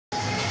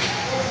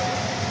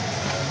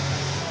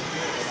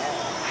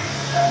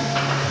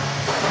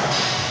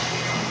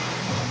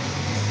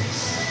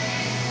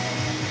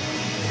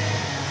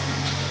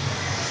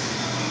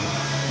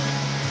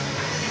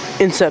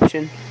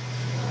Inception.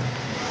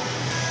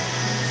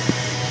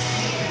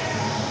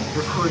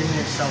 Recording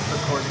yourself.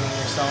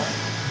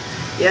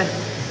 Yeah.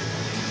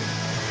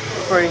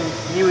 Recording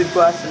you with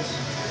glasses.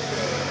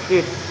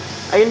 Dude,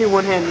 I can do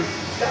one hand.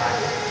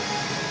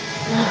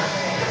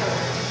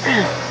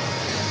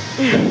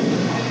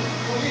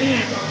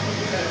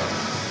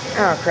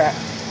 Oh crap.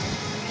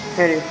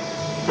 Here, dude.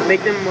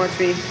 Make them watch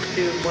me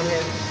do one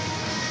hand.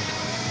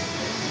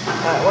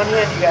 One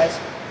hand, you guys.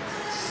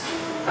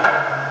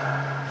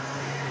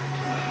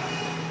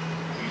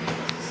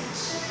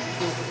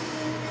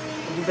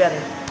 Do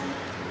better.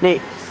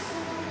 Nate,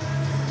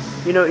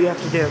 you know what you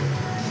have to do.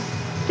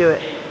 Do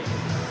it.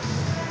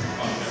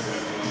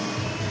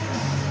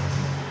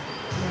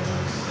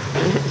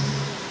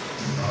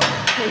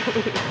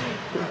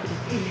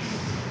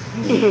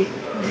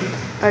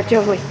 Oh,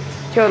 totally,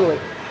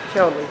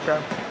 bro.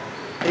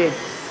 Dude.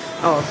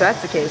 Oh, if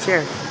that's the case,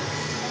 here.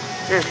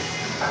 Here.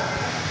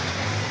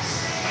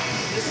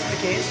 This is the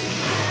case.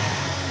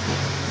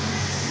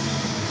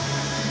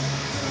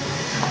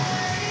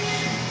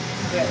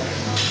 Yeah.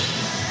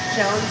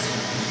 Challenge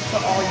to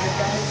all you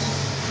guys.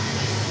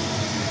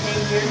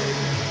 Hang here.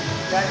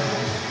 Back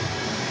here.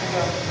 And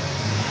go.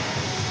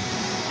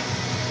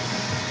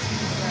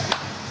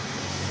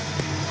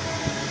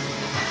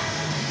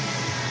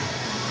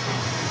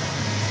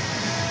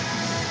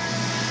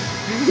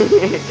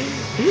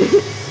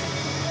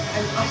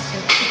 I'm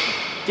awesome.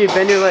 Dude,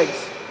 bend your legs.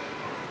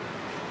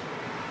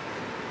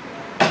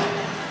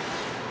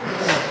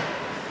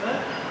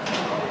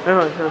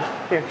 Oh,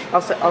 here,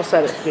 I'll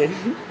set it, dude.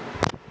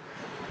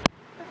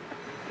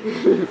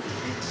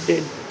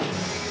 Dude.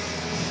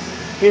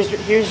 Here's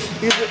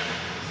what,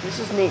 this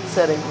is Nate's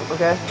setting,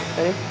 okay?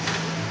 Ready?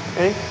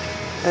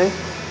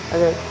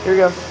 Okay, here we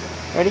go.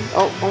 Ready?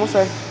 Oh, almost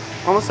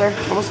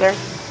there.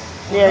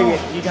 Yeah,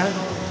 you got it.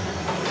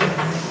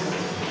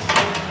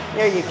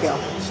 There you go.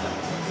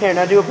 Here,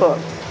 now do a pull-up.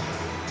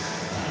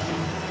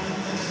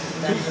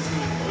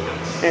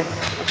 Here.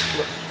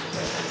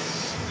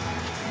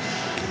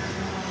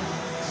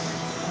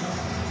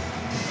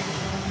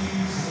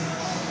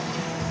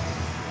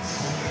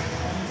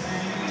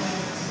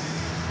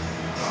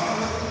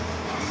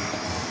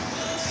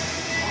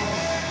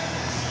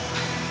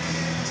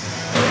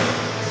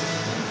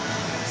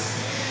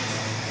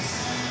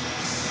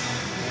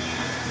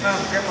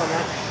 Oh, grip on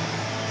that.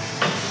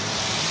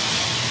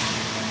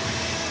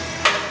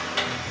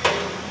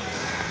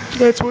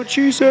 That's what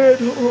she said.